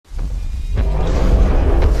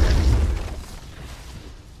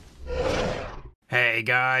Hey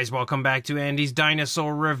guys, welcome back to Andy's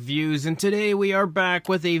Dinosaur Reviews, and today we are back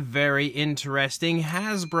with a very interesting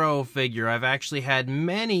Hasbro figure. I've actually had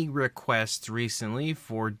many requests recently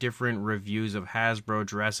for different reviews of Hasbro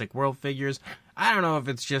Jurassic World figures. I don't know if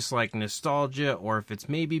it's just like nostalgia or if it's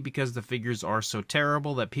maybe because the figures are so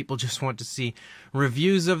terrible that people just want to see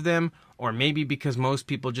reviews of them, or maybe because most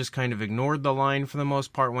people just kind of ignored the line for the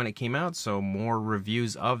most part when it came out, so more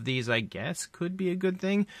reviews of these, I guess, could be a good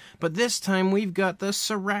thing. But this time we've got the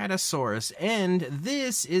Ceratosaurus, and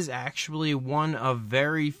this is actually one of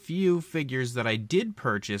very few figures that I did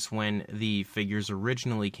purchase when the figures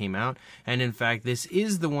originally came out, and in fact this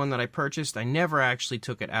is the one that I purchased. I never actually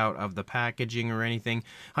took it out of the packaging or anything.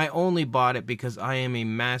 I only bought it because I am a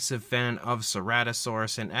massive fan of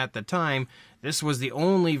Ceratosaurus, and at the time this was the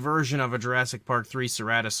only version of a Jurassic Park 3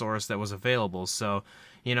 Ceratosaurus that was available. So,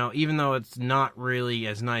 you know, even though it's not really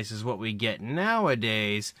as nice as what we get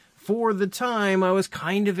nowadays, for the time I was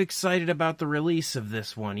kind of excited about the release of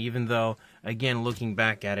this one, even though, again, looking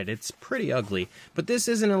back at it, it's pretty ugly. But this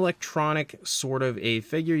is an electronic sort of a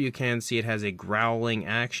figure. You can see it has a growling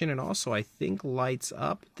action, and also I think lights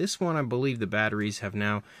up. This one, I believe the batteries have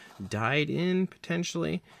now died in,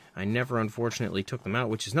 potentially. I never, unfortunately, took them out,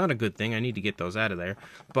 which is not a good thing. I need to get those out of there.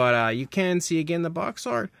 But you can see, again, the box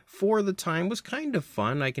art for the time was kind of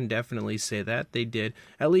fun. I can definitely say that. They did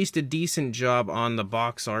at least a decent job on the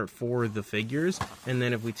box art for the figures. And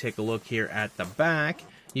then if we take a look here at the back,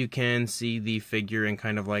 you can see the figure in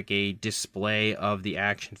kind of like a display of the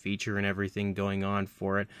action feature and everything going on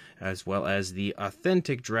for it, as well as the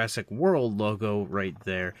authentic Jurassic World logo right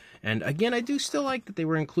there. And again, I do still like that they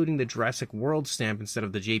were including the Jurassic World stamp instead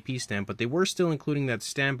of the JP stamp, but they were still including that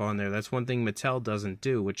stamp on there. That's one thing Mattel doesn't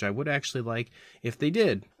do, which I would actually like if they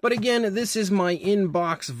did. But again, this is my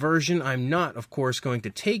in-box version. I'm not, of course, going to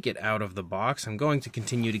take it out of the box. I'm going to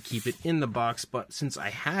continue to keep it in the box, but since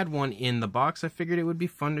I had one in the box, I figured it would be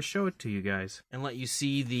fun to show it to you guys and let you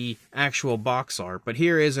see the actual box art. But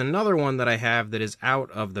here is another one that I have that is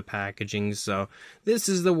out of the packaging, so this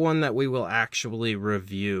is the one that we will actually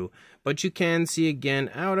review. But you can see, again,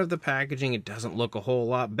 out of the packaging, it doesn't look a whole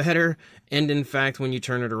lot better. And in fact, when you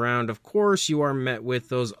turn it around, of course, you are met with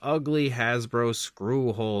those ugly Hasbro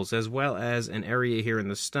screw holes, as well as an area here in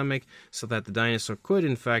the stomach so that the dinosaur could,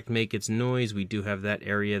 in fact, make its noise. We do have that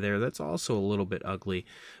area there that's also a little bit ugly.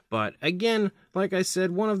 But again, like I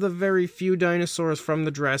said, one of the very few dinosaurs from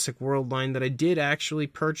the Jurassic World line that I did actually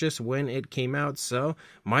purchase when it came out, so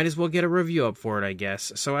might as well get a review up for it, I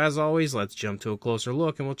guess. So as always, let's jump to a closer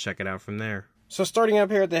look and we'll check it out from there. So starting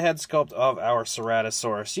up here at the head sculpt of our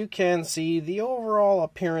Ceratosaurus, you can see the overall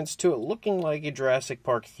appearance to it looking like a Jurassic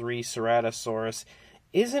Park 3 Ceratosaurus.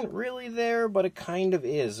 Isn't really there, but it kind of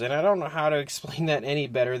is, and I don't know how to explain that any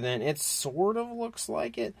better than it sort of looks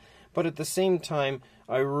like it. But at the same time,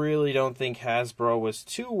 I really don't think Hasbro was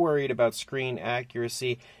too worried about screen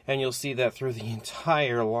accuracy, and you'll see that through the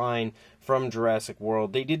entire line from Jurassic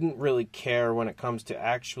World. They didn't really care when it comes to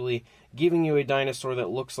actually giving you a dinosaur that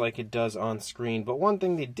looks like it does on screen. But one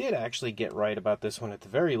thing they did actually get right about this one, at the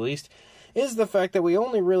very least, is the fact that we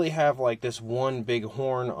only really have like this one big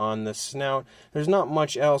horn on the snout. There's not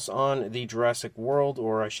much else on the Jurassic World,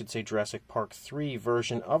 or I should say Jurassic Park 3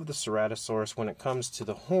 version of the Ceratosaurus when it comes to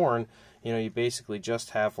the horn. You know, you basically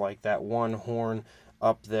just have like that one horn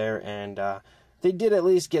up there, and they did at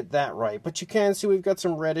least get that right. But you can see we've got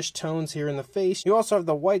some reddish tones here in the face. You also have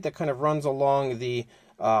the white that kind of runs along the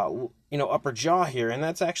upper jaw here, and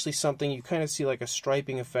that's actually something you kind of see like a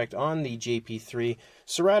striping effect on the JP3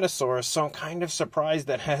 Ceratosaurus, so I'm kind of surprised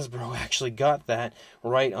that Hasbro actually got that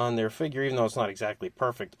right on their figure, even though it's not exactly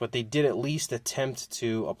perfect, but they did at least attempt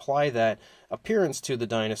to apply that appearance to the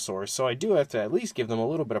dinosaur, so I do have to at least give them a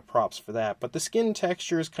little bit of props for that. But the skin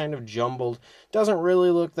texture is kind of jumbled, doesn't really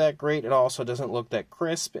look that great. It also doesn't look that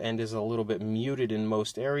crisp and is a little bit muted in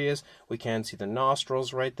most areas. We can see the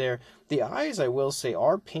nostrils right there. The eyes, I will say,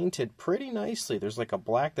 are painted pretty nicely. There's like a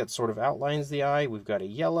black that sort of outlines the eye. We've got a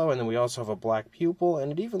yellow, and then we also have a black pupil,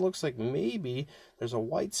 and it even looks like maybe there's a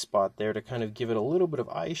white spot there to kind of give it a little bit of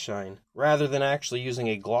eye shine, rather than actually using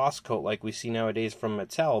a gloss coat like we see nowadays from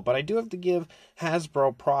Mattel. But I do have to give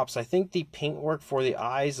Hasbro props. I think the paintwork for the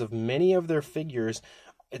eyes of many of their figures,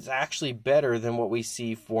 it's actually better than what we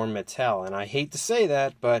see for Mattel. And I hate to say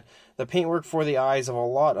that, but the paintwork for the eyes of a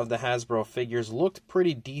lot of the Hasbro figures looked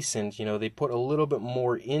pretty decent. You know, they put a little bit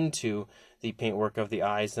more into the paintwork of the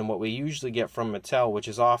eyes than what we usually get from Mattel, which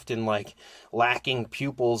is often like lacking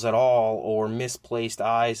pupils at all or misplaced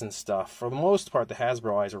eyes and stuff. For the most part, the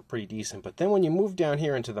Hasbro eyes are pretty decent. But then when you move down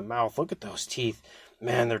here into the mouth, look at those teeth.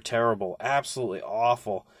 Man, they're terrible. Absolutely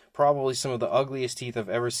awful. probably some of the ugliest teeth I've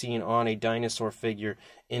ever seen on a dinosaur figure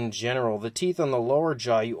in general. The teeth on the lower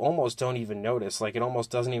jaw, you almost don't even notice. Like, it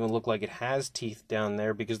almost doesn't even look like it has teeth down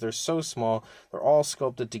there because they're so small. They're all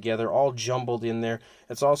sculpted together, all jumbled in there.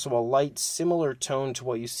 It's also a light, similar tone to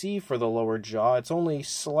what you see for the lower jaw. It's only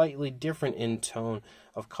slightly different in tone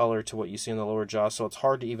of color to what you see in the lower jaw, so it's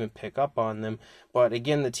hard to even pick up on them. But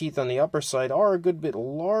again, the teeth on the upper side are a good bit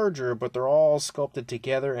larger, but they're all sculpted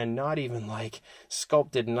together and not even like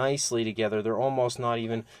sculpted nicely together. They're almost not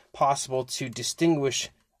even possible to distinguish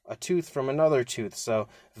a tooth from another tooth. So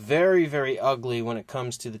very, very ugly when it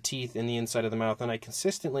comes to the teeth in the inside of the mouth, and I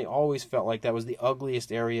consistently always felt like that was the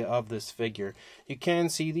ugliest area of this figure. You can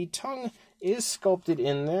see the tongue is sculpted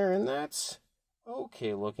in there, and that's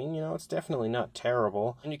okay looking. You know, it's definitely not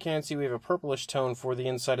terrible. And you can see we have a purplish tone for the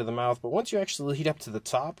inside of the mouth, but once you actually lead up to the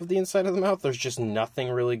top of the inside of the mouth, there's just nothing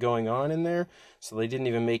really going on in there. So they didn't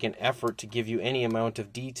even make an effort to give you any amount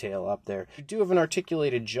of detail up there. You do have an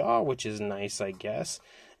articulated jaw, which is nice, I guess.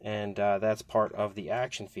 And that's part of the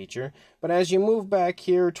action feature. But as you move back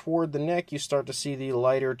here toward the neck, you start to see the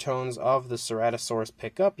lighter tones of the Ceratosaurus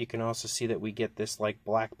pick up. You can also see that we get this like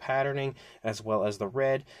black patterning as well as the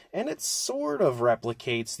red, and it sort of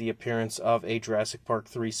replicates the appearance of a Jurassic Park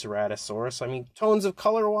 3 Ceratosaurus. I mean, tones of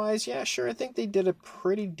color-wise, yeah, sure, I think they did a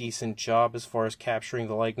pretty decent job as far as capturing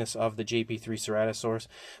the likeness of the JP3 Ceratosaurus.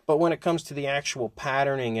 But when it comes to the actual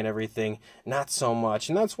patterning and everything, not so much.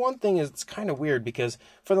 And that's one thing, is it's kind of weird because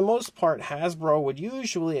for the most part, Hasbro would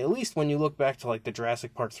usually, at least when you look back to like the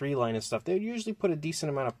Jurassic Park 3 line and stuff, they would usually put a decent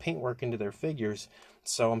amount of paintwork into their figures.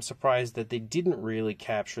 So I'm surprised that they didn't really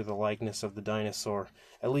capture the likeness of the dinosaur,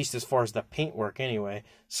 at least as far as the paintwork anyway.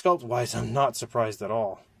 Sculpt-wise, I'm not surprised at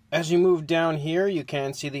all. As you move down here, you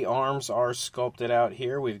can see the arms are sculpted out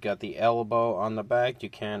here. We've got the elbow on the back. You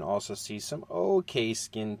can also see some okay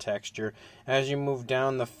skin texture. As you move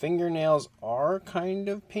down, the fingernails are kind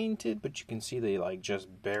of painted, but you can see they like just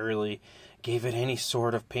barely gave it any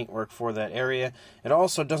sort of paintwork for that area. It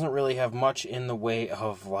also doesn't really have much in the way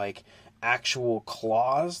of like actual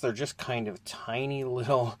claws. They're just kind of tiny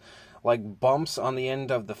little like bumps on the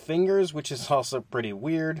end of the fingers, which is also pretty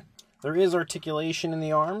weird. There is articulation in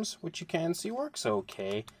the arms, which you can see works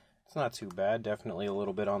okay. It's not too bad, definitely a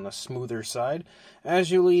little bit on the smoother side. As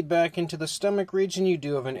you lead back into the stomach region, you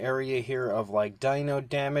do have an area here of like dino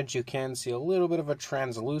damage. You can see a little bit of a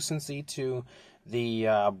translucency to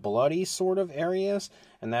the bloody sort of areas,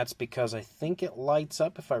 and that's because I think it lights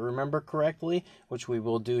up, if I remember correctly, which we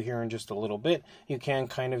will do here in just a little bit. You can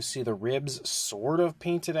kind of see the ribs sort of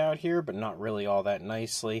painted out here, but not really all that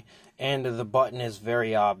nicely. And the button is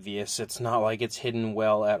very obvious. It's not like it's hidden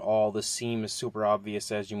well at all. The seam is super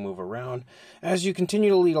obvious as you move around. As you continue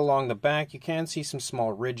to lead along the back, you can see some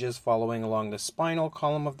small ridges following along the spinal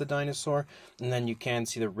column of the dinosaur, and then you can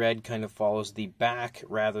see the red kind of follows the back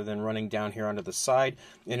rather than running down here onto the side.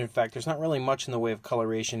 And in fact, there's not really much in the way of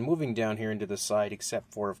coloration moving down here into the side,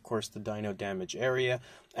 except for, of course, the dino damage area.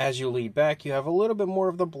 As you lead back, you have a little bit more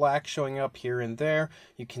of the black showing up here and there.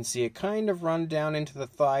 You can see it kind of run down into the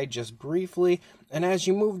thigh just briefly. And as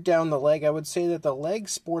you move down the leg, I would say that the leg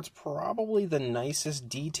sports probably the nicest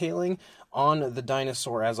detailing on the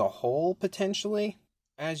dinosaur as a whole, potentially.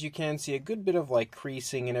 As you can see, a good bit of like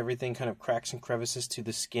creasing and everything, kind of cracks and crevices to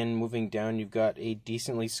the skin moving down. You've got a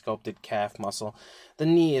decently sculpted calf muscle. The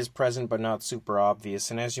knee is present but not super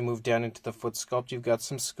obvious. And as you move down into the foot sculpt, you've got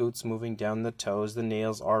some scoots moving down the toes. The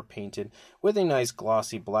nails are painted with a nice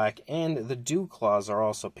glossy black, and the dew claws are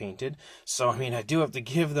also painted. So, I mean, I do have to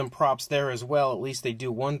give them props there as well. At least they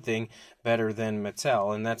do one thing better than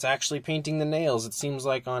Mattel, and that's actually painting the nails. It seems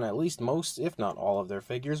like on at least most, if not all of their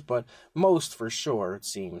figures, but most for sure, it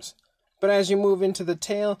seems. But as you move into the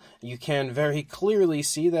tail, you can very clearly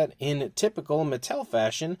see that in typical Mattel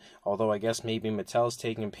fashion, although I guess maybe Mattel's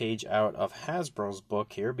taking a page out of Hasbro's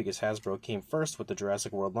book here, because Hasbro came first with the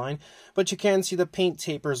Jurassic World line, but you can see the paint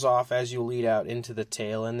tapers off as you lead out into the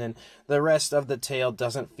tail, and then the rest of the tail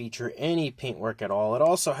doesn't feature any paintwork at all. It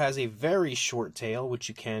also has a very short tail, which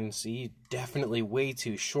you can see definitely way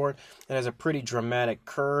too short. It has a pretty dramatic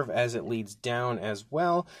curve as it leads down as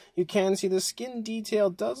well. You can see the skin detail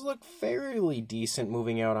does look fairly decent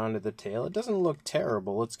moving out onto the tail. It doesn't look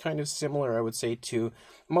terrible. It's kind of similar, I would say, to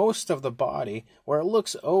most of the body, where it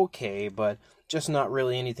looks okay, but just not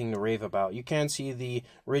really anything to rave about. You can see the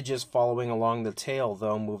ridges following along the tail,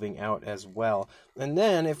 though, moving out as well. And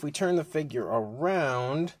then, if we turn the figure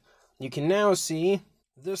around, you can now see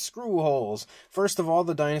the screw holes. First of all,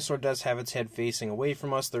 the dinosaur does have its head facing away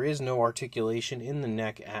from us. There is no articulation in the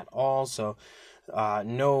neck at all, so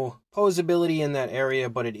no posability in that area,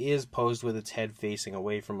 but it is posed with its head facing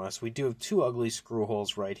away from us. We do have two ugly screw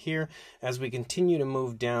holes right here. As we continue to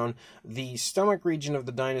move down, the stomach region of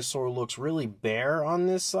the dinosaur looks really bare on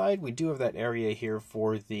this side. We do have that area here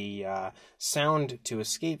for the sound to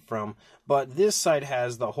escape from, but this side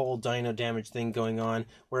has the whole dino damage thing going on,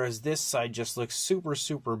 whereas this side just looks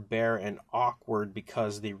super bare and awkward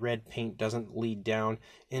because the red paint doesn't lead down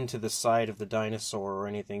into the side of the dinosaur or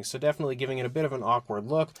anything. So definitely giving it a bit of an awkward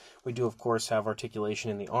look. We do, of course, have articulation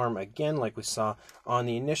in the arm, again, like we saw on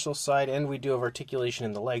the initial side, and we do have articulation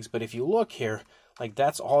in the legs. But if you look here, like,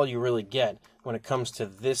 that's all you really get when it comes to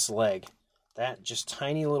this leg. That just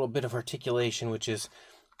tiny little bit of articulation, which is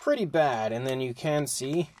pretty bad. And then you can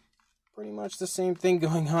see pretty much the same thing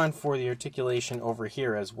going on for the articulation over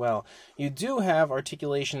here as well. You do have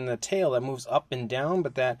articulation in the tail that moves up and down,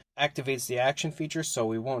 but that activates the action feature, so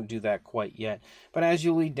we won't do that quite yet. But as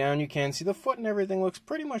you lead down, you can see the foot and everything looks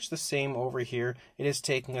pretty much the same over here. It is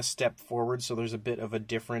taking a step forward, so there's a bit of a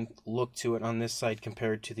different look to it on this side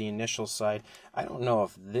compared to the initial side. I don't know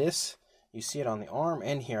if this... You see it on the arm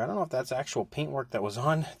and here. I don't know if that's actual paintwork that was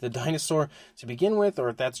on the dinosaur to begin with, or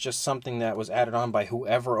if that's just something that was added on by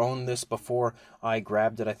whoever owned this before I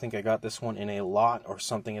grabbed it. I think I got this one in a lot or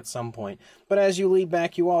something at some point. But as you lead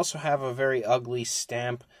back, you also have a very ugly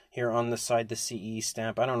stamp here on the side, the CE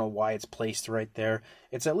stamp. I don't know why it's placed right there.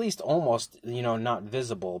 It's at least almost, not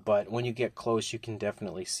visible, but when you get close, you can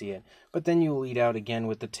definitely see it. But then you lead out again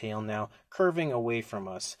with the tail now curving away from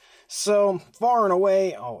us. So far and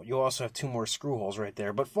away, oh, you also have two more screw holes right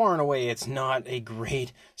there, but far and away, it's not a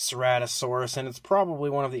great Ceratosaurus, and it's probably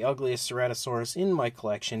one of the ugliest Ceratosaurus in my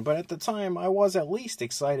collection, but at the time, I was at least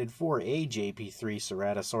excited for a JP3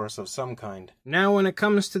 Ceratosaurus of some kind. Now, when it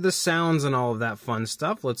comes to the sounds and all of that fun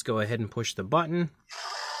stuff, let's go ahead and push the button.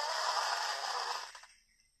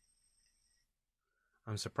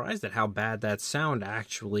 I'm surprised at how bad that sound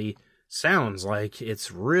actually sounds. Like,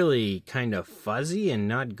 it's really kind of fuzzy and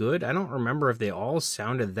not good. I don't remember if they all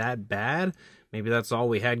sounded that bad. Maybe that's all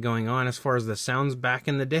we had going on as far as the sounds back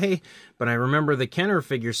in the day. But I remember the Kenner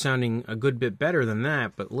figure sounding a good bit better than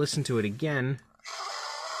that. But listen to it again.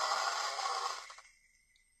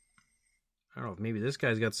 I don't know if maybe this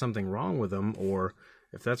guy's got something wrong with him, or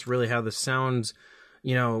if that's really how the sounds,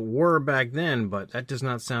 were back then, but that does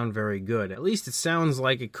not sound very good. At least it sounds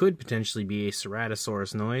like it could potentially be a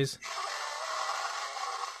Ceratosaurus noise.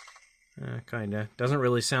 Kinda. Doesn't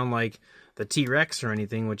really sound like the T-Rex or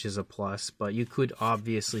anything, which is a plus, but you could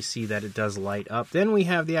obviously see that it does light up. Then we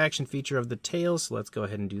have the action feature of the tail, so let's go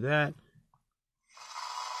ahead and do that.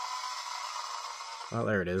 Well,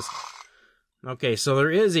 there it is. Okay, so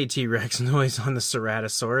there is a T-Rex noise on the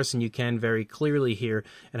Ceratosaurus, and you can very clearly hear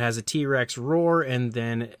it has a T-Rex roar and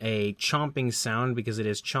then a chomping sound because it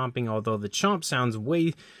is chomping, although the chomp sounds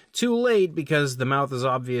way too late because the mouth is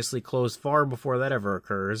obviously closed far before that ever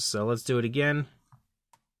occurs. So let's do it again.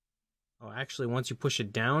 Oh, actually, once you push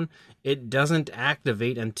it down, it doesn't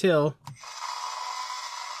activate until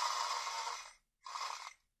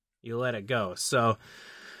you let it go. So...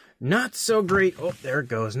 not so great. Oh, there it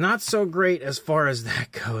goes. Not so great as far as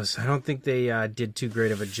that goes. I don't think they did too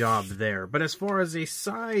great of a job there. But as far as a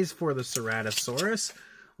size for the Ceratosaurus,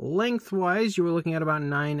 lengthwise, you were looking at about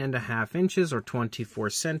 9.5 inches or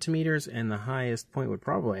 24 centimeters. And the highest point would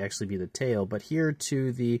probably actually be the tail. But here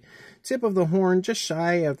to the tip of the horn, just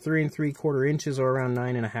shy of 3 3/4 inches or around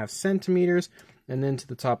 9.5 centimeters. And then to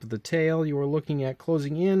the top of the tail, you were looking at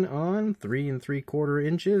closing in on 3 3/4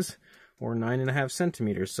 inches. Or 9.5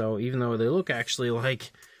 centimeters. So even though they look actually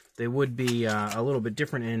like they would be a little bit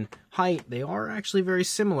different in height, they are actually very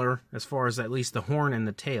similar as far as at least the horn and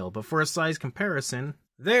the tail. But for a size comparison,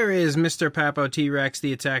 there is Mr. Papo T-Rex,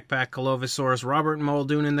 the Attack Pack Colovosaurus, Robert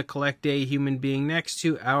Muldoon, and the Collect Day Human Being next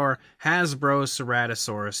to our Hasbro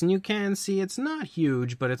Ceratosaurus. And you can see it's not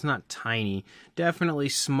huge, but it's not tiny. Definitely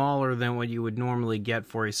smaller than what you would normally get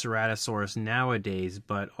for a Ceratosaurus nowadays.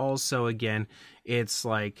 But also, again, it's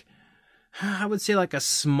like... I would say like a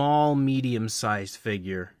small, medium-sized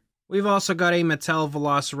figure. We've also got a Mattel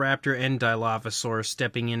Velociraptor and Dilophosaurus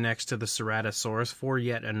stepping in next to the Ceratosaurus for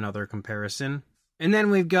yet another comparison. And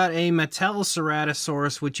then we've got a Mattel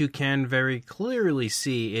Ceratosaurus, which you can very clearly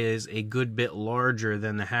see is a good bit larger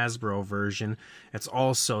than the Hasbro version. It's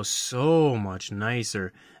also so much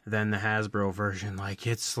nicer than the Hasbro version. Like,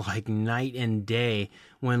 it's like night and day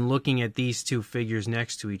when looking at these two figures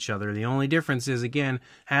next to each other. The only difference is, again,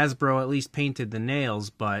 Hasbro at least painted the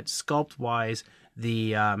nails, but sculpt-wise,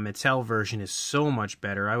 the Mattel version is so much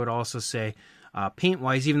better. I would also say,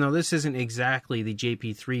 paint-wise, even though this isn't exactly the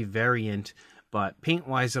JP3 variant but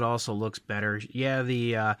paint-wise it also looks better. Yeah,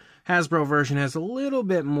 the Hasbro version has a little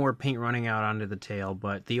bit more paint running out onto the tail,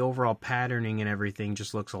 but the overall patterning and everything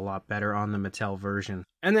just looks a lot better on the Mattel version.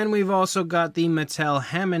 And then we've also got the Mattel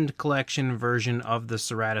Hammond Collection version of the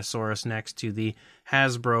Ceratosaurus next to the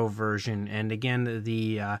Hasbro version. And again,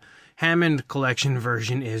 the Hammond Collection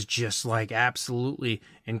version is just like absolutely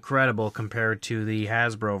incredible compared to the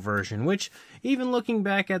Hasbro version, which even looking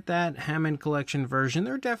back at that Hammond Collection version,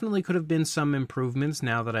 there definitely could have been some improvements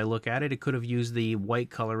now that I look at it. It could have used the white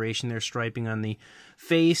coloration there, striping on the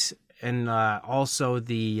face, and also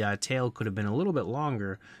the tail could have been a little bit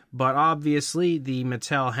longer. But obviously, the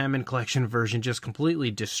Mattel Hammond Collection version just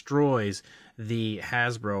completely destroys the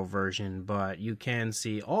Hasbro version, but you can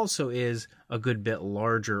see also is a good bit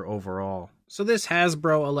larger overall. So this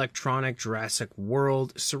Hasbro Electronic Jurassic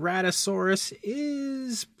World Ceratosaurus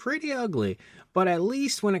is pretty ugly, but at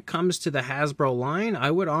least when it comes to the Hasbro line,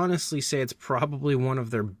 I would honestly say it's probably one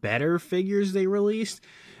of their better figures they released.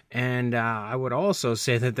 And I would also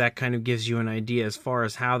say that that kind of gives you an idea as far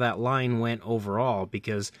as how that line went overall,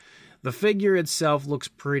 because the figure itself looks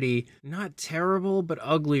pretty, not terrible, but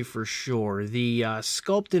ugly for sure. The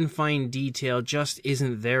sculpt and fine detail just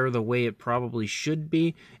isn't there the way it probably should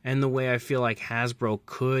be, and the way I feel like Hasbro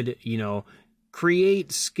could, you know,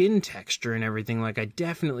 create skin texture and everything. Like, I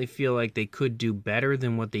definitely feel like they could do better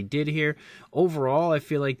than what they did here. Overall, I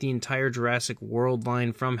feel like the entire Jurassic World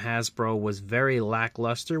line from Hasbro was very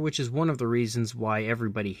lackluster, which is one of the reasons why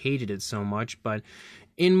everybody hated it so much. But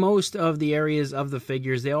in most of the areas of the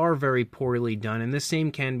figures, they are very poorly done, and the same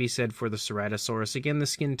can be said for the Ceratosaurus. Again, the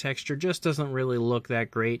skin texture just doesn't really look that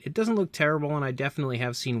great. It doesn't look terrible, and I definitely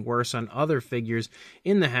have seen worse on other figures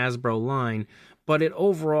in the Hasbro line, but it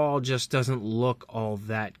overall just doesn't look all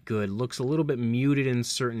that good. Looks a little bit muted in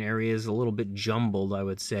certain areas, a little bit jumbled, I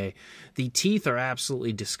would say. The teeth are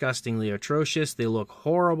absolutely disgustingly atrocious. They look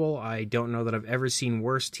horrible. I don't know that I've ever seen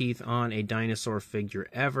worse teeth on a dinosaur figure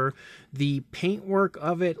ever. The paintwork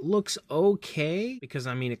of it looks okay, because,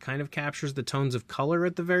 I mean, it kind of captures the tones of color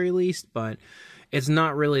at the very least, but it's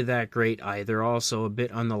not really that great either. Also a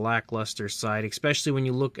bit on the lackluster side, especially when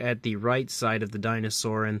you look at the right side of the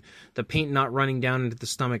dinosaur, and the paint not running down into the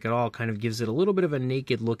stomach at all kind of gives it a little bit of a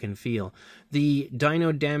naked look and feel. The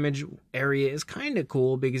dino damage area is kind of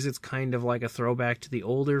cool because it's kind of like a throwback to the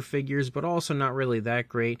older figures, but also not really that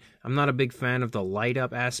great. I'm not a big fan of the light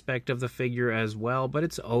up aspect of the figure as well, but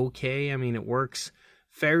it's okay. I mean, it works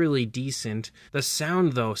fairly decent. The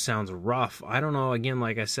sound, though, sounds rough. I don't know, again,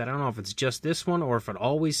 like I said, I don't know if it's just this one or if it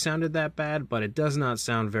always sounded that bad, but it does not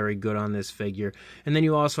sound very good on this figure. And then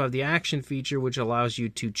you also have the action feature, which allows you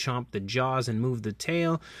to chomp the jaws and move the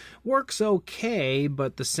tail. Works okay,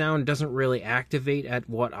 but the sound doesn't really activate at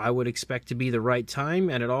what I would expect to be the right time,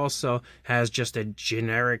 and it also has just a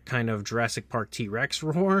generic kind of Jurassic Park T-Rex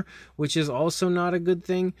roar, which is also not a good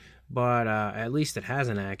thing. But at least it has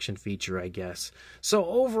an action feature, I guess. So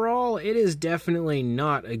overall, it is definitely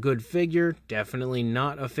not a good figure. Definitely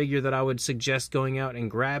not a figure that I would suggest going out and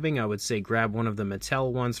grabbing. I would say grab one of the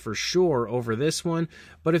Mattel ones for sure over this one.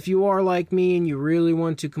 But if you are like me and you really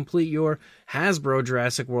want to complete your Hasbro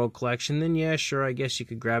Jurassic World collection, then yeah, sure, I guess you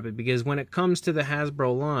could grab it. Because when it comes to the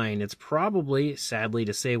Hasbro line, it's probably, sadly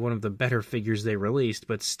to say, one of the better figures they released,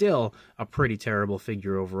 but still a pretty terrible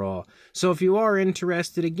figure overall. So if you are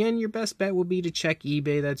interested, again, your best bet would be to check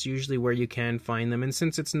eBay. That's usually where you can find them. And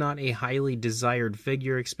since it's not a highly desired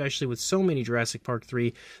figure, especially with so many Jurassic Park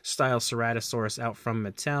 3 style Ceratosaurus out from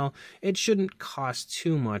Mattel, it shouldn't cost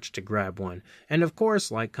too much to grab one. And of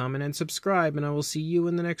course, like, comment, and subscribe, and I will see you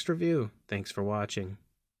in the next review. Thanks for watching.